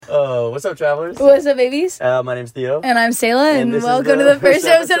What's up, travelers? What's up, babies? My name's Theo. And I'm Sayla, and welcome to the first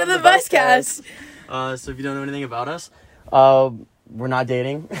episode of the Buscast. So if you don't know anything about us, we're not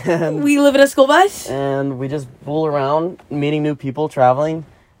dating. We live in a school bus. And we just fool around, meeting new people, traveling,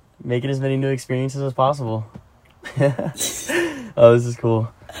 making as many new experiences as possible. Oh, this is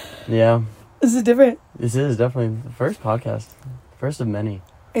cool. Yeah. This is different. This is definitely the first podcast. First of many.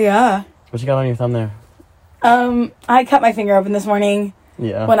 Yeah. What you got on your thumb there? I cut my finger open this morning.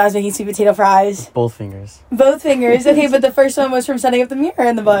 Yeah. When I was making sweet potato fries. Both fingers. Both fingers. Okay, but the first one was from setting up the mirror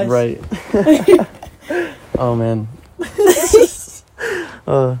in the bus. Right. Oh, man. That's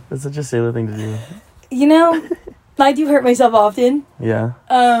such a sailor thing to do. You know, I do hurt myself often. Yeah.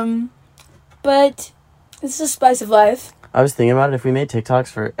 But it's the spice of life. I was thinking about it. If we made TikToks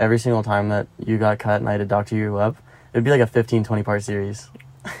for every single time that you got cut and I had to doctor you up, it'd be like a 15-20 part series.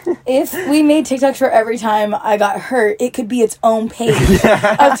 If we made TikToks for every time I got hurt, it could be its own page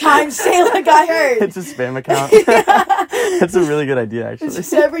of times Sayla got hurt. It's a spam account. That's a really good idea, actually. It's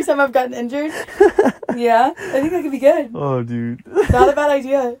just every time I've gotten injured. Yeah, I think that could be good. Oh, dude. Not a bad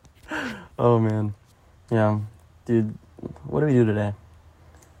idea. Oh, man. Yeah. Dude, what do we do today?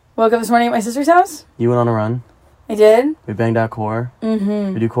 Woke up this morning at my sister's house. You went on a run. I did. We banged out core.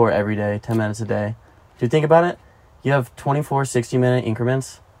 Mm-hmm. We do core every day, 10 minutes a day. If you think about it, you have 24 60-minute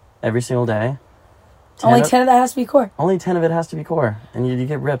increments every single day. Only 10 of that has to be core. Only 10 of it has to be core. And you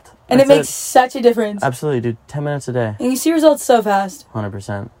get ripped. And it makes such a difference. Absolutely, dude. 10 minutes a day. And you see results so fast.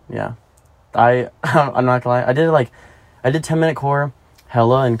 100%. Yeah. I'm not gonna lie. I did 10-minute core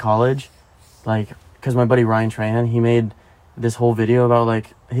hella in college. Like, because my buddy Ryan Trahan, he made this whole video about,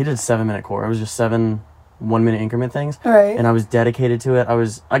 like, he did 7-minute core. It was just 7 1-minute increment things. Right. And I was dedicated to it.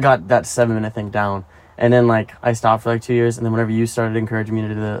 I got that 7-minute thing down. And then, like, I stopped for, like, 2 years. And then whenever you started encouraging me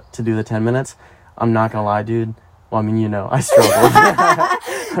to do the 10 minutes, I'm not going to lie, dude. Well, I mean, you know, I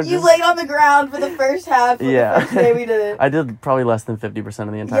struggled. You laid on the ground for the first half of the first day we did it. I did probably less than 50%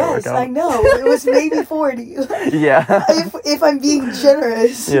 of the entire workout. Yes, I know. It was maybe 40. Yeah. If I'm being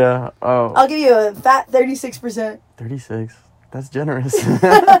generous. Yeah. Oh. I'll give you a fat 36%. 36. That's generous.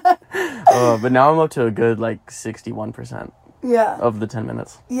 But now I'm up to a good, like, 61%. Yeah. Of the 10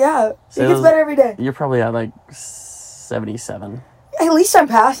 minutes. Yeah. So it gets better every day. You're probably at, like, 77. At least I'm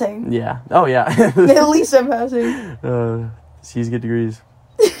passing. Yeah. Oh, yeah. At least I'm passing. C's get degrees.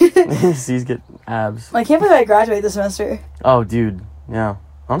 C's get abs. I can't believe I graduate this semester. Oh, dude. Yeah.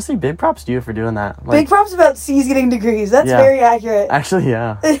 Honestly, big props to you for doing that. Big props about C's getting degrees. That's very accurate. Actually,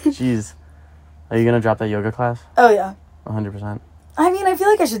 yeah. Jeez. Are you going to drop that yoga class? Oh, yeah. 100%. I mean, I feel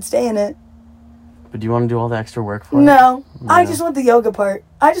like I should stay in it. But do you want to do all the extra work for it? No. I just want the yoga part.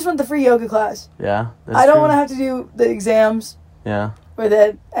 I just want the free yoga class. Yeah? I don't want to have to do the exams. Yeah. Or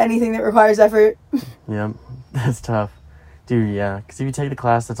anything that requires effort. Yep. That's tough. Dude, yeah. Because if you take the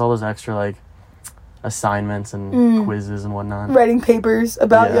class, that's all those extra, like, assignments and quizzes and whatnot. Writing papers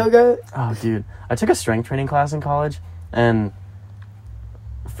about yoga. Oh, dude. I took a strength training class in college, and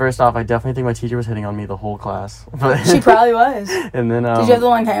first off, I definitely think my teacher was hitting on me the whole class. But she probably was. And then, did you have the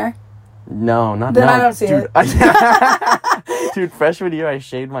long hair? No, not then. Then I don't see dude, it. Dude, freshman year, I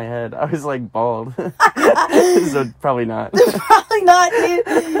shaved my head. I was, like, bald. So, probably not. Probably not, dude.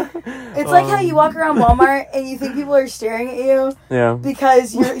 It's like how you walk around Walmart and you think people are staring at you. Yeah.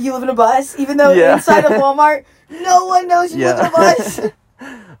 Because you live in a bus, even though inside of Walmart, no one knows you live in a bus.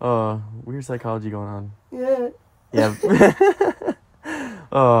 Weird psychology going on. Yeah. Yeah.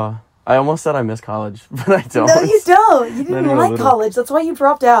 I almost said I miss college, but I don't. No, you don't. You didn't even like college. That's why you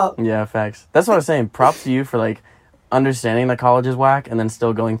dropped out. Yeah, facts. That's what I was saying. Props to you for, like, understanding that college is whack and then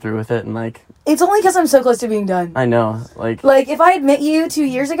still going through with it and, like... It's only because I'm so close to being done. I know. Like, if I had met you 2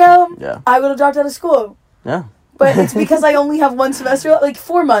 years ago, I would have dropped out of school. Yeah. But it's because I only have one semester,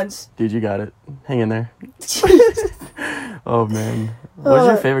 4 months. Dude, you got it. Hang in there. Oh, man. What was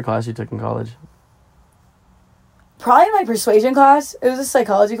your favorite class you took in college? Probably my persuasion class. It was a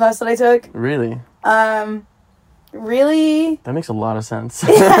psychology class that I took. Really? Really? That makes a lot of sense.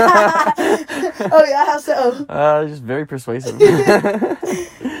 Oh, yeah? How so? Just very persuasive.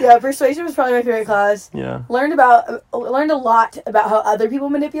 Yeah, persuasion was probably my favorite class. Yeah. Learned a lot about how other people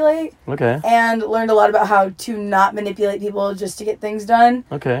manipulate. Okay. And learned a lot about how to not manipulate people just to get things done.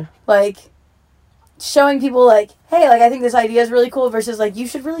 Okay. Like, showing people, like, hey, like, I think this idea is really cool versus, like, you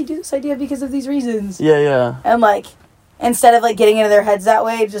should really do this idea because of these reasons. Yeah, yeah. And, like, instead of, like, getting into their heads that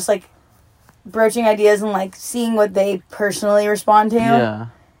way, just, like, broaching ideas and, like, seeing what they personally respond to. Yeah.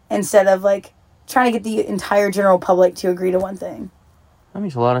 Instead of, like, trying to get the entire general public to agree to one thing. That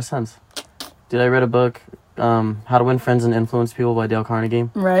makes a lot of sense. Dude, I read a book How to Win Friends and Influence People by Dale Carnegie.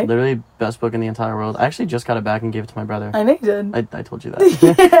 Right. Literally best book in the entire world. I actually just got it back and gave it to my brother. I know you did. I told you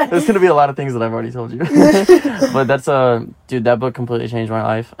that. There's gonna be a lot of things that I've already told you. But that's dude, that book completely changed my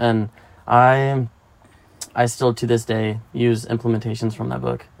life, and I still to this day use implementations from that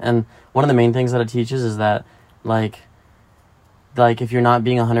book. And one of the main things that it teaches is that like if you're not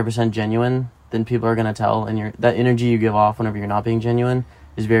being 100% genuine, then people are gonna tell, and that energy you give off whenever you're not being genuine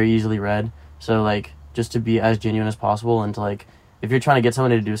is very easily read. So like just to be as genuine as possible, and to like if you're trying to get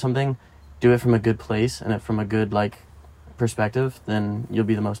somebody to do something, do it from a good place and from a good like perspective, then you'll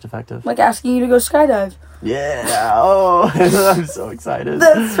be the most effective. Like asking you to go skydive. Yeah. Oh, I'm so excited.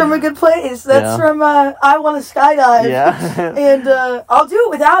 That's from a good place. That's from I want to skydive. Yeah. And I'll do it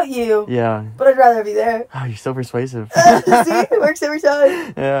without you. Yeah. But I'd rather be there. Oh, you're so persuasive. See, it works every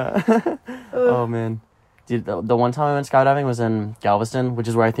time. Yeah. Oh man. Dude, the one time I went skydiving was in Galveston, which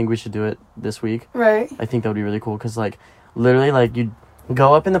is where I think we should do it this week. Right. I think that would be really cool because, like, literally, like, you'd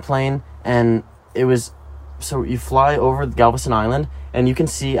go up in the plane and it was... So you fly over Galveston Island and you can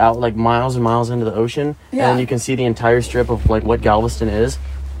see out, like, miles and miles into the ocean. Yeah. And you can see the entire strip of, like, what Galveston is.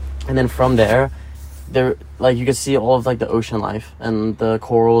 And then from there, like, you can see all of, like, the ocean life and the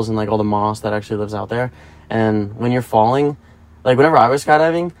corals and, like, all the moss that actually lives out there. And when you're falling... Like, whenever I was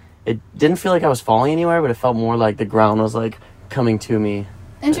skydiving... It didn't feel like I was falling anywhere, but it felt more like the ground was, like, coming to me.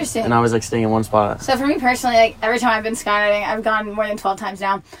 Interesting. And I was, like, staying in one spot. So for me personally, like, every time I've been skydiving, I've gone more than 12 times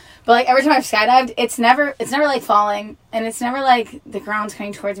now. But, like, every time I've skydived, it's never like, falling. And it's never, like, the ground's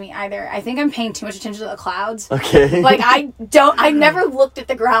coming towards me either. I think I'm paying too much attention to the clouds. Okay. Like, I never looked at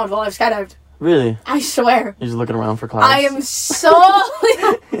the ground while I've skydived. Really? I swear. You're just looking around for clouds. I am so...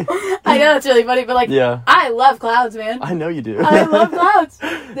 I know it's really funny, but, like, yeah. I love clouds, man. I know you do. I love clouds.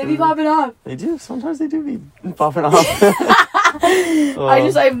 They be popping off. They do. Sometimes they do be popping off.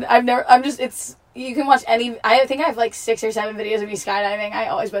 It's... You can watch any... I think I have, like, 6 or 7 videos of me skydiving. I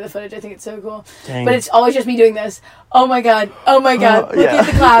always buy the footage. I think it's so cool. Dang. But it's always just me doing this. Oh, my God. Oh, my God. Look at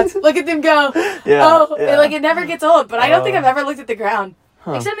the clouds. Look at them go. Yeah. And, like, it never gets old. But I don't think I've ever looked at the ground.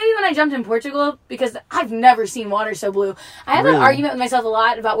 Huh. Except maybe when I jumped in Portugal, because I've never seen water so blue. I have an argument with myself a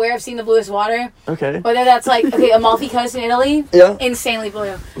lot about where I've seen the bluest water. Okay. Whether that's like, Amalfi Coast in Italy. Yeah. Insanely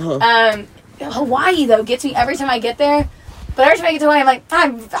blue. Huh. Hawaii, though, gets me every time I get there. But every time I get to Hawaii, I'm like, I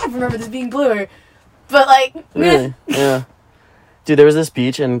remember this being bluer. But, like... Really? Yeah. Dude, there was this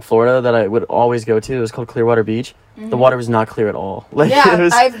beach in Florida that I would always go to. It was called Clearwater Beach. Mm-hmm. The water was not clear at all. Like, yeah,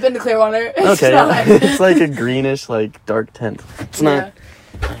 I've been to Clearwater. Okay. It's like a greenish, like, dark tint. It's not...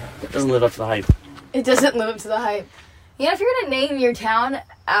 It doesn't live up to the hype. It doesn't live up to the hype. You know, if you're going to name your town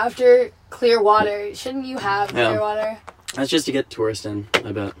after Clearwater, shouldn't you have Clearwater? That's just to get tourists in,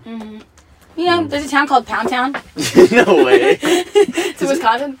 I bet. Mm-hmm. You know, there's a town called Pound Town. No way. It's in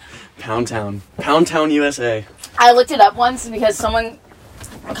Wisconsin. Pound Town, USA. I looked it up once because someone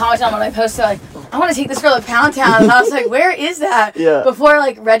commented on one of my posts, like, I want to take this girl to Pound Town. And I was like, where is that? Yeah. Before,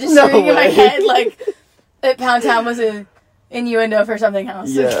 like, registering in my head, like, that Pound Town was an innuendo for something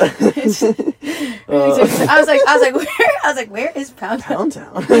else. Yeah. I was like, where is Pound Town? Pound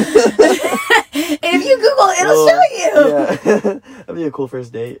Town. And if you Google it, it'll show you. Yeah. That'd be a cool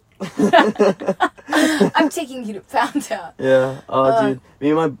first date. I'm taking you to Pound Town. Yeah. Oh, dude. Me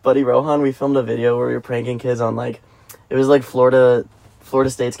and my buddy Rohan, we filmed a video where we were pranking kids on, like, it was, like, Florida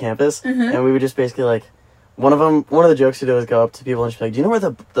State's campus. Mm-hmm. And we would just basically, like, one of the jokes we do is go up to people and just be like, do you know where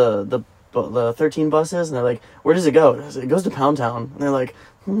the 13 bus is? And they're like, where does it go? It goes to Pound Town. And they're like,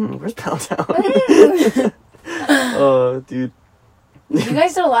 where's Pound Town? Oh, dude. You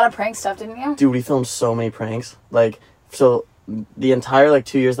guys did a lot of prank stuff, didn't you? Dude, we filmed so many pranks. Like, so the entire, like,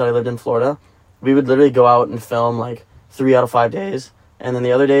 2 years that I lived in Florida, we would literally go out and film, like, 3 out of 5 days. And then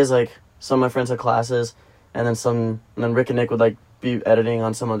the other days, like, some of my friends had classes. And then Rick and Nick would, like, be editing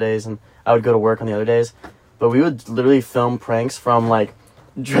on some of the days. And I would go to work on the other days. But we would literally film pranks from, like,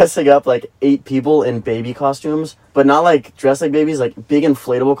 dressing up, like, 8 people in baby costumes. But not, like, dressed like babies, like, big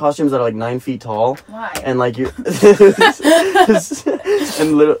inflatable costumes that are, like, 9 feet tall. Why? And, like, you...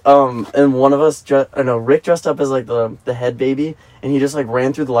 and one of us, Rick dressed up as, like, the head baby. And he just, like,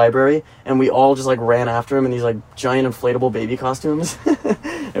 ran through the library. And we all just, like, ran after him in these, like, giant inflatable baby costumes.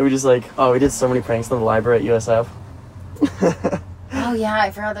 And we just, like... Oh, we did so many pranks in the library at USF. Oh, yeah,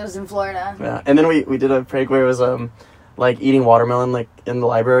 I forgot that was in Florida. Yeah, and then we did a prank where it was, like, eating watermelon, like, in the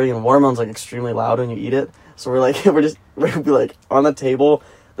library, and watermelon's, like, extremely loud when you eat it. So we're, like, we're gonna be, like, on the table,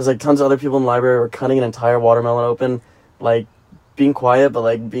 there's, like, tons of other people in the library, we're cutting an entire watermelon open, like, being quiet, but,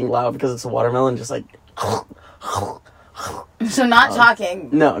 like, being loud because it's a watermelon, just, like, So not talking.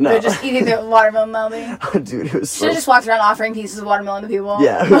 No. They're just eating the watermelon loudly. Oh, dude, it was so... Should have just walked around offering pieces of watermelon to people.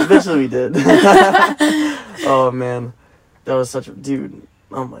 Yeah, eventually we did. Oh, man. That was such a... Dude,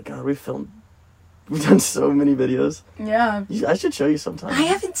 oh my god, we've done so many videos. Yeah. I should show you sometime. I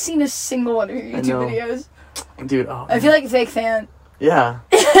haven't seen a single one of your YouTube videos. Dude, oh. I feel like a fake fan. Yeah.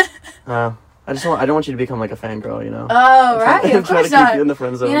 I don't want you to become like a fangirl, you know? Oh, right. Of course to not. keep you in the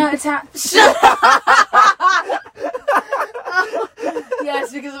friend zone. You know, it's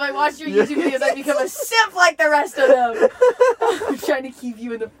Yes, because if I watch your YouTube videos, I become a simp like the rest of them. I'm trying to keep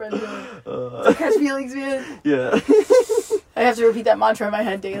you in the friend zone. Don't catch feelings, man. Yeah. I have to repeat that mantra in my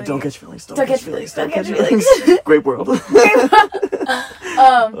head daily. Don't catch feelings. Don't catch feelings. Don't catch feelings. Great world.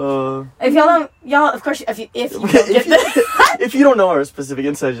 If y'all of course, if you don't get if you don't know our specific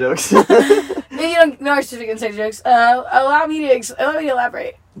inside jokes. if you don't know our specific inside jokes, allow me to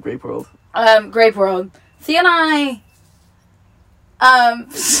elaborate. Grape world. Grape world. Thea and I,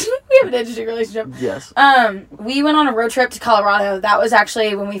 we have an interesting relationship. Yes. We went on a road trip to Colorado. That was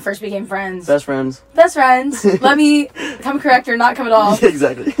actually when we first became friends. Best friends. Best friends. Let me come correct or not come at all.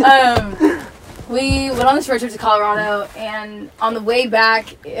 Exactly. We went on this road trip to Colorado, and on the way back,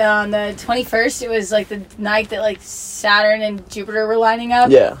 on the 21st, it was like the night that like Saturn and Jupiter were lining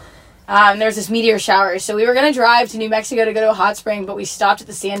up. Yeah. There was this meteor shower, so we were gonna drive to New Mexico to go to a hot spring, but we stopped at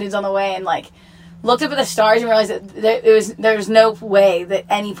the sand dunes on the way and like looked up at the stars and realized that there was no way that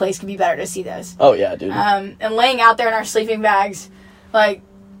any place could be better to see those. Oh yeah, dude. And laying out there in our sleeping bags, like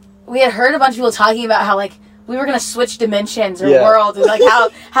we had heard a bunch of people talking about how like we were gonna switch dimensions or worlds, and like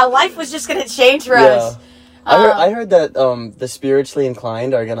how life was just gonna change for us. I heard that the spiritually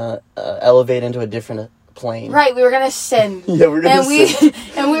inclined are gonna elevate into a different plane. Right, we were gonna ascend. Yeah, we're gonna ascend.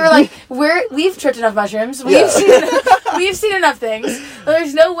 And we were like, we've tripped enough mushrooms. We've seen enough things.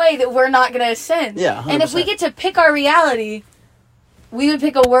 There's no way that we're not gonna ascend. Yeah, 100%. And if we get to pick our reality, we would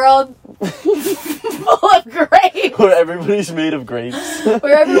pick a world full of grapes. Where everybody's made of grapes.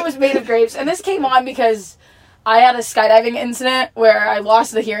 Where everyone was made of grapes. And this came on because I had a skydiving incident where I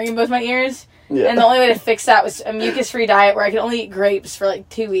lost the hearing in both my ears. Yeah. And the only way to fix that was a mucus-free diet where I could only eat grapes for like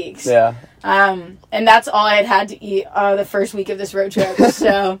 2 weeks. Yeah. And that's all I had to eat the first week of this road trip.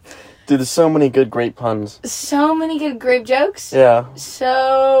 So, dude, there's so many good grape puns. So many good grape jokes. Yeah.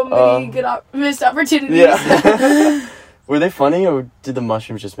 So many good missed opportunities. Yeah. Were they funny, or did the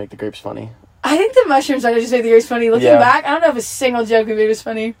mushrooms just make the grapes funny? I think the mushrooms just made the grapes funny. Looking back, I don't know if a single joke we made was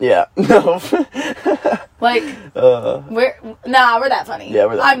funny. Yeah. No. Like, we're that funny. Yeah,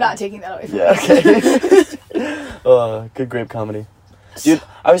 we're that I'm funny. not taking that away from you. Okay. Good grape comedy. Dude,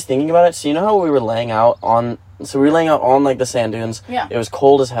 I was thinking about it. So you know how we were laying out on... So we were laying out on, like, the sand dunes. Yeah. It was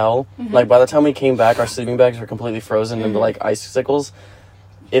cold as hell. Mm-hmm. Like, by the time we came back, our sleeping bags were completely frozen into, like, icicles.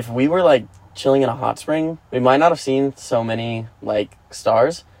 If we were, like, chilling in a hot spring, we might not have seen so many, like,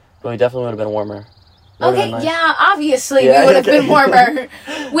 stars, but we definitely would have been warmer. Okay, nice. Yeah, obviously we would have been warmer.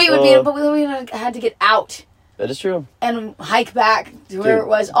 We would be, but we would have had to get out. That is true. And hike back to where it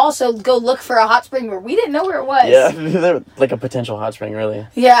was. Also, go look for a hot spring where we didn't know where it was. Yeah, like a potential hot spring, really.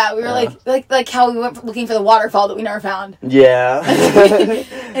 Yeah, we were like how we went looking for the waterfall that we never found. Yeah.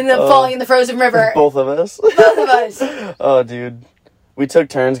 And then falling in the frozen river. Both of us. Both of us. Oh, dude. We took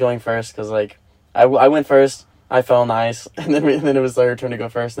turns going first, because, like, I went first, I fell nice, and then it was her turn to go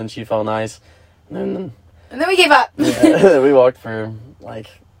first, and then she fell nice, and then we gave up. Yeah, we walked for, like,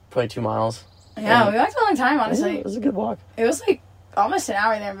 probably 2 miles. Yeah, we walked a long time, honestly. Yeah, it was a good walk. It was, like, almost an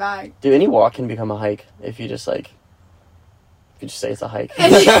hour there and back. Dude, any walk can become a hike if you just, like... You just say it's a hike.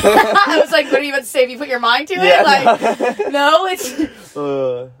 I was like, what are you about to say? If you put your mind to it? Yeah, like, no, it's...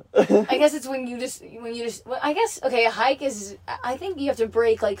 I guess it's when you just... Well, I guess, okay, a hike is... I think you have to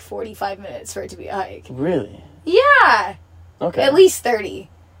break, like, 45 minutes for it to be a hike. Really? Yeah. Okay. At least 30.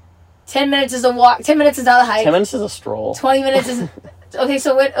 10 minutes is a walk. 10 minutes is not a hike. 10 minutes is a stroll. 20 minutes is... Okay,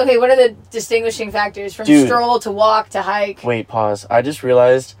 so what are the distinguishing factors from stroll to walk to hike? Wait, pause. I just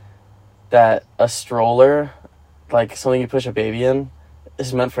realized that a stroller... like something you push a baby in,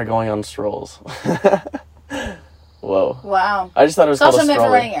 is meant for going on strolls. Whoa. Wow. I just thought it was it's called a stroller. also meant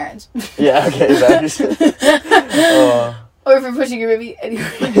for running errands. Yeah, okay, exactly. Or if you're pushing your baby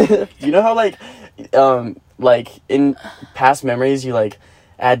anywhere. You know how, like in past memories, you, like,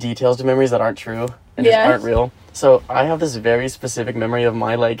 add details to memories that aren't true and just aren't real? So, I have this very specific memory of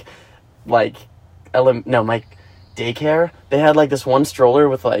my, my daycare. They had, like, this one stroller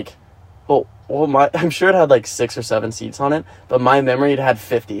with, like, I'm sure it had like 6 or 7 seats on it, but my memory it had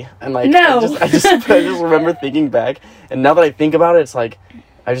 50, and like I just remember thinking back, and now that I think about it, it's like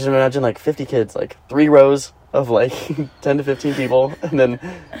I just imagine like 50 kids, like 3 rows of like 10 to 15 people, and then,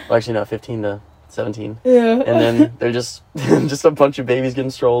 well, actually no, 15 to 17. Yeah. And then they're just just a bunch of babies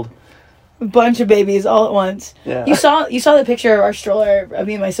getting strolled. A bunch of babies all at once. Yeah. You saw the picture of our stroller of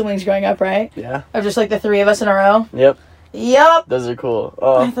me and my siblings growing up, right? Yeah. Of just like the three of us in a row. Yep. Yep. Those are cool. I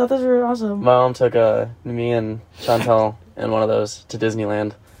Oh, thought those were awesome. my mom took me and Chantel and one of those to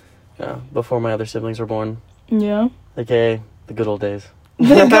Disneyland. Yeah, before my other siblings were born. Yeah. AKA the good old days.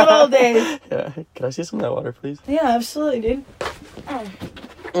 The good old days. Yeah. Can I see some of that water, please? Yeah, absolutely, dude.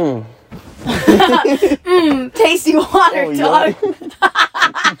 Mm. Tasty water, Oh, dog.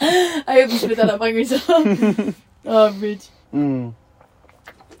 I hope you spit that up on yourself. Oh, Rich. Mm.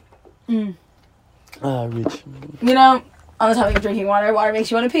 Mm. Rich. You know, on the topic of drinking water, water makes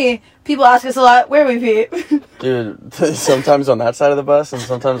you want to pee. People ask us a lot where we pee. Dude, sometimes on that side of the bus, and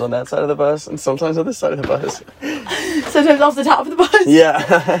sometimes on that side of the bus, and sometimes on this side of the bus. Sometimes off the top of the bus. Yeah.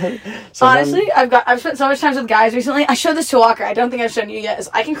 Sometimes- Honestly, I've spent so much time with guys recently. I showed this to Walker. I don't think I've shown you yet. Is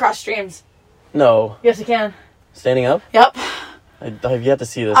I can cross streams. No. Yes, I can. Standing up? Yep. I've yet to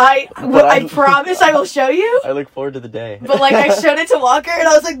see this. I But promise I will show you. I look forward to the day. But like I showed it to Walker and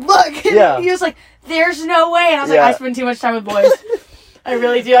I was like, look. And Yeah. he was like, there's no way. And I was like, Yeah. I spend too much time with boys. I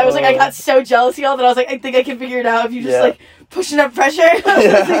really do. I was like, I got so jealous, y'all, that I was like, I think I can figure it out if you just Yeah. like pushing up pressure.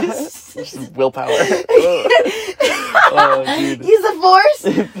 Just willpower. Oh, dude. Use the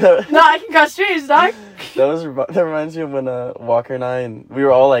force. No, I can cross streams, dog. That reminds me of when Walker and we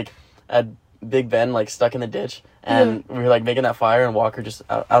were all like at Big Ben, like stuck in the ditch, and we were like making that fire, and Walker just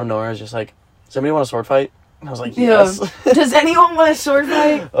out of nowhere was just like, "Does anybody want a sword fight?" And I was like, "Yes." Yeah. Does anyone want a sword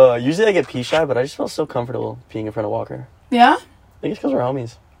fight? Usually I get pee shy, but I just felt so comfortable peeing in front of Walker. Yeah, I think it's because we're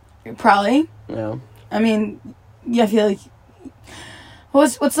homies. probably. Yeah. I mean, yeah, I feel like.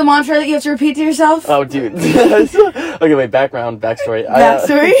 What's the mantra that you have to repeat to yourself? Oh, dude. Okay, wait. Backstory.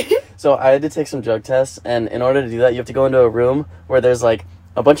 Backstory. So I had to take some drug tests, and in order to do that, you have to go into a room where there's like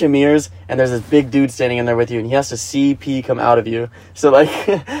a bunch of mirrors, and there's this big dude standing in there with you, and he has to see pee come out of you. So like,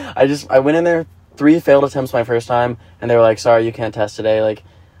 I went in there, 3 failed attempts my first time, and they were like, "Sorry, you can't test today," like,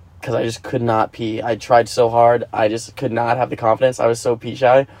 because I just could not pee. I tried so hard, I just could not have the confidence. I was so pee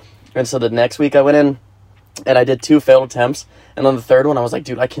shy, and so the next week I went in, and I did 2 failed attempts, and on the third one I was like,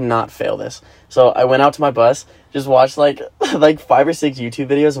 dude, I cannot fail this. So I went out to my bus, just watched like 5 or 6 YouTube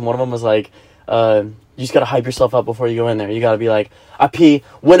videos, and one of them was like, you just gotta hype yourself up before you go in there. You gotta be like, I pee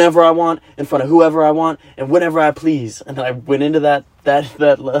whenever I want, in front of whoever I want, and whenever I please. And then I went into that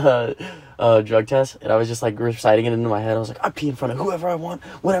drug test, and I was just like reciting it into my head. I was like, I pee in front of whoever I want,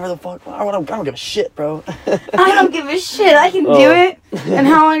 whenever the fuck I want. I don't give a shit, bro. I don't give a shit. I can do it. And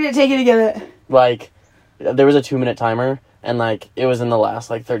how long did it take you to get it? Like, there was a 2-minute timer, and like it was in the last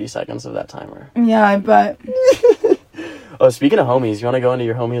like 30 seconds of that timer. Yeah, I bet. Oh, speaking of homies, you want to go into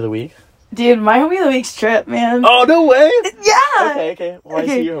your homie of the week? Dude, my homie of the week's Trip, man. Oh, no way! Yeah! Okay. Why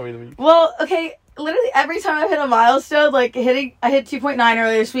is he your homie of the week? Well, okay, literally every time I've hit a milestone, like I hit 2.9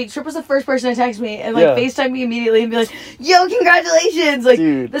 earlier this week, Trip was the first person to text me and like FaceTime me immediately and be like, yo, congratulations! Like,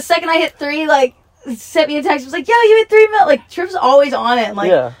 dude. The second I hit 3, like, sent me a text, was like, yo, you hit 3 mil! Like, Trip's always on it and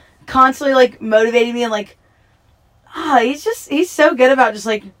like, constantly like motivating me and like, he's so good about just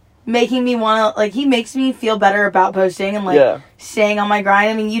like making me want to, like, he makes me feel better about posting and like staying on my grind.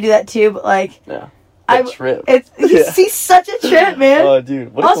 I mean, you do that too, but like, Trip. He's such a trip, man. Oh,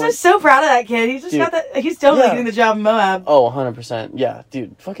 dude. I'm also so proud of that kid. He's just got that. He's totally getting the job in Moab. Oh, 100%. Yeah,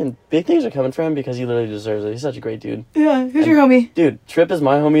 dude. Fucking big things are coming for him because he literally deserves it. He's such a great dude. Yeah. Who's your homie? Dude, Trip is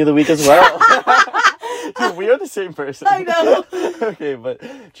my homie of the week as well. Dude, we are the same person. I know. Okay, but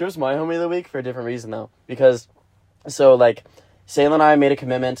Trip's my homie of the week for a different reason though. Because, so like, Sayla and I made a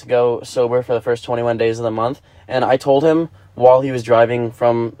commitment to go sober for the first 21 days of the month, and I told him while he was driving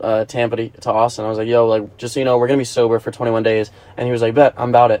from Tampa to Austin, I was like, yo, like, just so you know, we're going to be sober for 21 days. And he was like, bet, I'm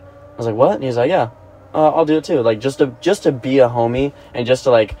about it. I was like, what? And he's like, yeah, I'll do it too. Like, just to be a homie and just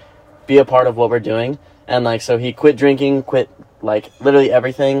to, like, be a part of what we're doing. And, like, so he quit drinking, quit, like, literally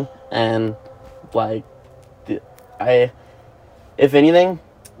everything. And, like, if anything,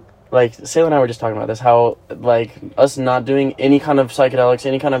 like, Sayla and I were just talking about this, how, like, us not doing any kind of psychedelics,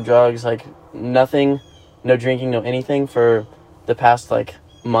 any kind of drugs, like, nothing, no drinking, no anything for the past, like,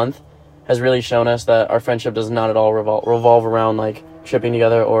 month has really shown us that our friendship does not at all revolve around, like, tripping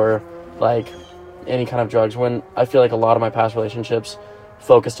together or, like, any kind of drugs. When I feel like a lot of my past relationships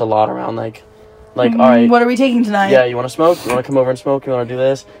focused a lot around, like, all right. What are we taking tonight? Yeah, you want to smoke? You want to come over and smoke? You want to do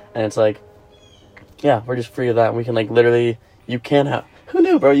this? And it's like, yeah, we're just free of that. And we can, like, literally, you can have... Who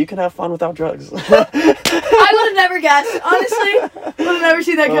knew, bro? You can have fun without drugs. I would have never guessed. Honestly, would have never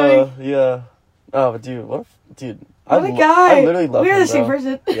seen that coming. Yeah. Oh, dude, what a guy. I literally love him, We are the same bro.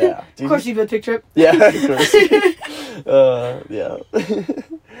 person. Yeah. Dude, Of course you both took Trip. Yeah, of course. Yeah.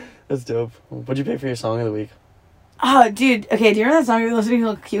 That's dope. What'd you pick for your song of the week? Oh, dude. Okay, do you remember that song we were listening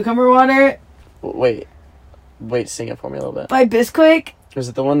to, Cucumber Water? Wait, sing it for me a little bit. By Bisquick? Is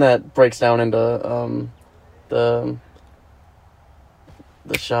it the one that breaks down into the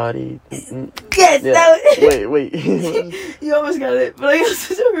shoddy? Yes, Yeah. that was... Wait. You almost got it, but I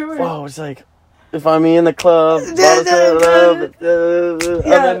also don't remember. Wow, it's like, if I'm in the club, bottles of love,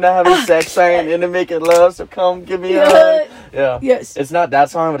 Yeah. I'm not having sex, I ain't into making love, so come give me a hug. Yeah. Yes. It's not that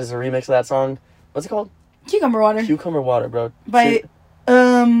song, but it's a remix of that song. What's it called? Cucumber Water. Cucumber Water, bro. By,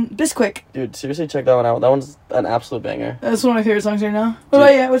 Bisquick. Dude, seriously, check that one out. That one's an absolute banger. That's one of my favorite songs right now. What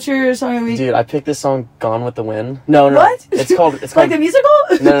about you? What's your song of the week? Dude, I picked this song "Gone with the Wind." No. What? It's called. Like the musical?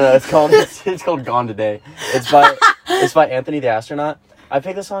 No. It's called "Gone Today." It's by Anthony the Astronaut. I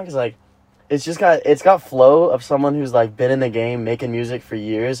picked this song because like, it's got flow of someone who's like been in the game making music for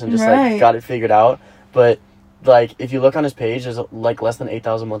years and just Right. like got it figured out. But like, if you look on his page, there's like less than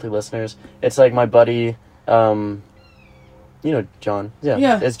 8,000 monthly listeners. It's like my buddy, you know John.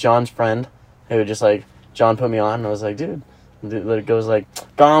 Yeah. It's John's friend who just like John put me on, and I was like, dude. It goes like,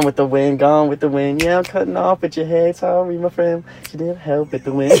 gone with the wind, yeah, I'm cutting off with your head, sorry, my friend, you didn't help with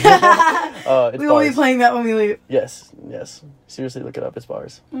the wind. It's We will be bars. playing that when we leave. Yes. Seriously, look it up, it's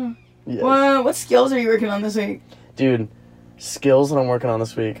bars. Yes. Well, what skills are you working on this week? Dude, skills that I'm working on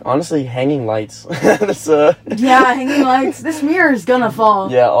this week. Honestly, hanging lights. That's, Yeah, hanging lights. This mirror is gonna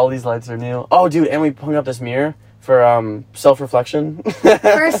fall. yeah, all these lights are new. Oh, dude, and we hung up this mirror for self-reflection.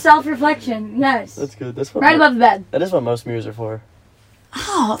 For self-reflection, yes. That's good. That's what Right above the bed. That is what most mirrors are for.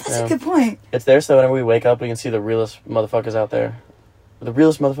 Oh, that's Yeah. a good point. It's there so whenever we wake up, we can see the realest motherfuckers out there. The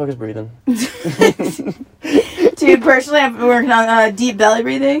realest motherfuckers breathing. Dude, personally, I've been working on deep belly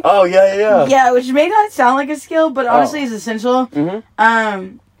breathing. Oh, yeah. Yeah, which may not sound like a skill, but honestly is essential.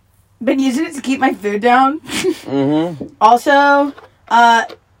 Mm-hmm. Been using it to keep my food down. Mm-hmm. Also,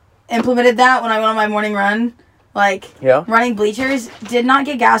 implemented that when I went on my morning run. Like, Yeah. running bleachers, did not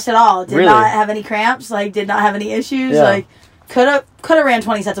get gassed at all. Did Really? not have any cramps. Like, did not have any issues. Yeah. Like, could have ran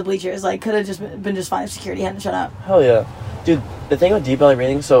 20 sets of bleachers. Like, could have just been just fine if security hadn't shut up. Hell yeah. Dude, the thing with deep belly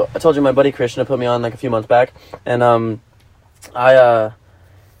breathing, so I told you my buddy Christian put me on like a few months back, and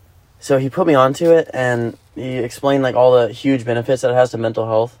so he put me onto it, and he explained like all the huge benefits that it has to mental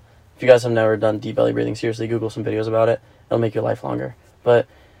health. If you guys have never done deep belly breathing, seriously, Google some videos about it. It'll make your life longer. But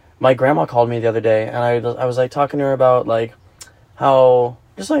my grandma called me the other day, and I was like talking to her about like how,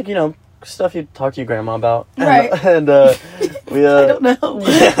 just like, you know, stuff you talk to your grandma about. Right. And we I don't know.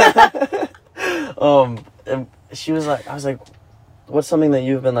 and she was like, I was like, what's something that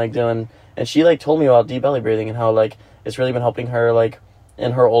you've been like doing? And she like told me about deep belly breathing and how like it's really been helping her like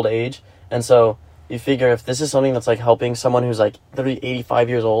in her old age. And so you figure if this is something that's like helping someone who's like 85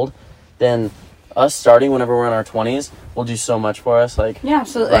 years old, then us starting whenever we're in our 20s will do so much for us. Like, Yeah,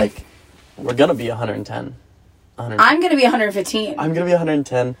 absolutely. like we're gonna be 110. I'm going to be 115. I'm gonna be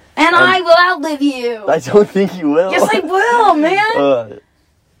 110. And I will outlive you. I don't think you will. Yes, I will, man.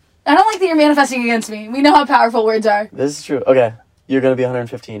 I don't like that you're manifesting against me. We know how powerful words are. This is true. Okay, you're gonna be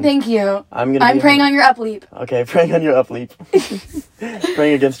 115. Thank you. I'm praying on your upleap. Okay, praying on your upleap.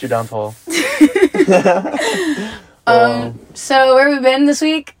 Praying against your downfall. So where have we been this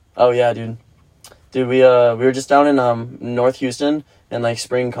week? Oh yeah, dude, we were just down in North Houston in like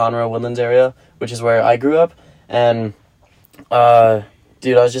Spring Conroe Woodlands area, which is where I grew up, and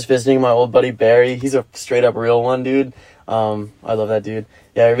dude, I was just visiting my old buddy Barry. He's a straight up real one, dude. I love that dude.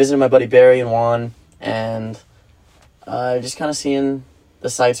 Yeah, we visited my buddy Barry and Juan, and just kind of seeing the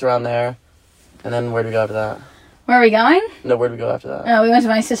sights around there. And then where'd we go after that? Where are we going? No, where'd we go after that? We went to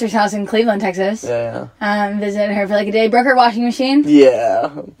my sister's house in Cleveland, Texas. Yeah. Visited her for like a day. Broke her washing machine. Yeah.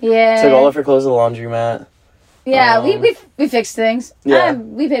 Yeah. Took all of her clothes to the laundromat. Yeah, we fixed things. Yeah.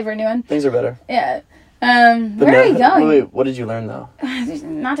 We paid for a new one. Things are better. Yeah. Where are we going? Wait, what did you learn though?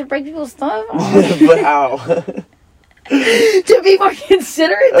 Not to break people's stuff. But how? To be more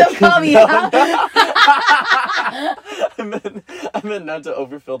considerate, don't call me out. I meant not to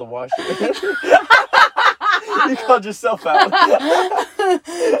overfill the washer. You called yourself out.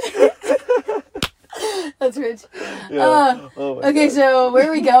 That's rich. Yeah. Oh my Okay, God. so where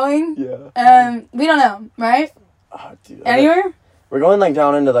are we going? Yeah. We don't know, right? Oh, dude, Anywhere? We're going like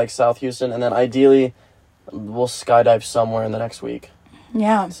down into like South Houston, and then ideally we'll skydive somewhere in the next week.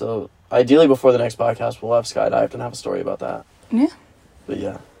 Yeah. So ideally before the next podcast, we'll have skydived and have a story about that. Yeah. But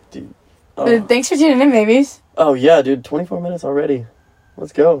yeah, dude. Oh, Thanks for tuning in, babies. oh yeah, dude. 24 minutes already.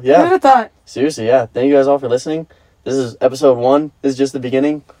 Let's go. Who would Yeah. have thought? Seriously, yeah. Thank you guys all for listening. This is episode 1. This is just the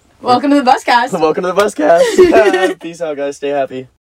beginning. Welcome to the Buscast. Welcome to the Buscast. Peace out, guys. Stay happy.